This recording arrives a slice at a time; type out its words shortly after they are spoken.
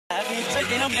I'm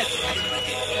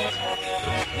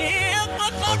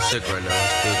sick right now. I'm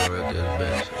still gonna wreck this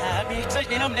bitch.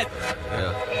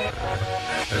 Yeah.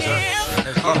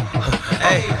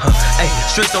 Hey,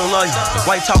 streets don't love you.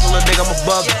 Why you talking, little nigga? I'm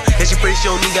above you. And she pretty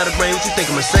sure you ain't got a brain. What you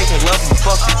think? I'm a saint, can't love you,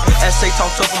 fuck you. SA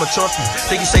talk tough, I'ma trump you.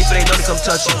 Think you safe, it ain't nothing come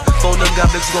touch you. Phone them got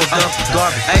bitches gon' dump you.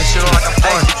 Garbage. Hey, shit on like a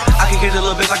fart. I can get a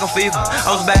little bitch like a fever.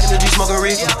 I was back in the G smoking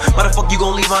reefer. Why the fuck you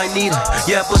gon' leave? I ain't need her.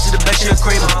 Yeah, pussy the best, she a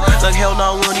creamer. Like hell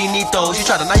no, we don't even need those. You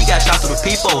try to now you got shot through the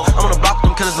peephole. I'm on the block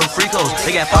with them killers, them freakos.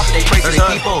 They got poppin', they pray to they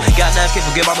people. Got 9 kids,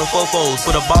 forget about them fofos.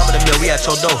 Put a bomb in the mill, we had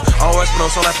your dough. All rush, but on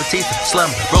so like Petita.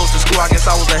 Slammer. Rose to school, I guess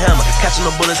I was a hammer. Catching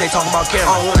them bullets, ain't talking about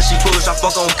camera. I don't wanna she foolish, I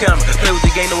fuck on camera. Play with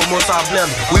the game, no remorse, I blame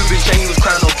her. We been saying he was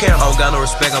crying on camera. I don't got no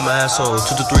respect, I'm an asshole. 2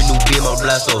 to 3 new beam on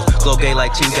blastos. Glow game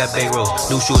like T, got bankrolls.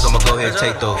 New shoes, I'ma go ahead and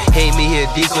take those. He ain't me here,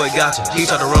 decoy gotcha. He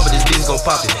tried to run, but this beat's gon'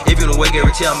 pop it. If you don't wait,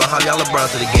 guarantee I'ma hop y'all LeBron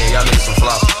to the game. Y'all niggas some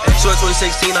flops. So in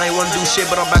 2016, I ain't wanna do shit,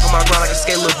 but I'm back on my grind like a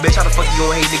skate, little bitch. How the fuck you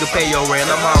gon' hate, nigga? Pay your rent.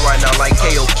 I'm high right now like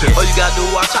KO Kid. All you gotta do,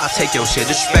 watch, I'll take your shit.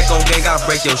 Disrespect on gang, gotta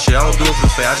break your shit. I don't do it for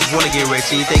the fair, I just wanna get rich.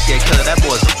 And you think you're a killer, that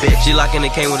boy's a bitch. She lockin'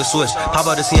 it came with a switch. Pop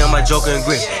out to see on my Joker and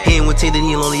Grit. He ain't with team, then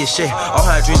he lonely as shit. All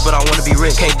had dreams, but I wanna be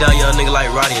rich. Can't down young nigga like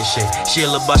Roddy and shit. She a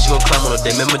little boss, she gon' climb on a day.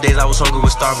 Remember days I was hungry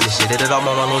with starving and shit. Did it all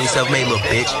on my lonely self-made little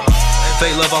bitch.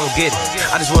 Fake love, I don't get it.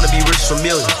 I just wanna be rich for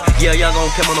millions. Yeah, y'all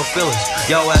gon' come on no feelings.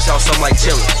 Y'all ask y'all something like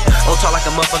chillin'. Don't talk like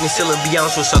a motherfucking ceiling. Be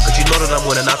honest with yourself, cause you know that I'm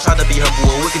winning. I try to be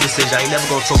humble, a wicked decision. I ain't never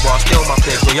gon' throw ball, stay on my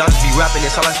pick. When y'all just be rapping, it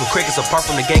sound like some crickets apart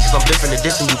from the game, cause I'm different and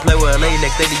distant. You play with LA,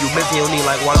 next day that you missing, you don't need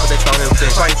like water, but they found him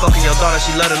fish. Try fucking your daughter, she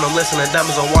letting them listen. And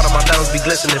diamonds on water, my diamonds be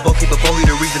glistening. Both keep a phone, he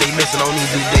the reason they missing. I don't need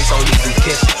do dates, I only do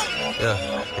kiss. Yeah,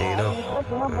 and you know,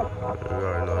 you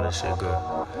already know this shit good.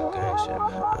 Gang shit.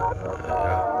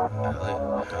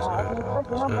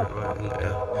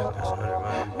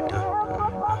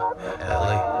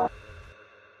 LA.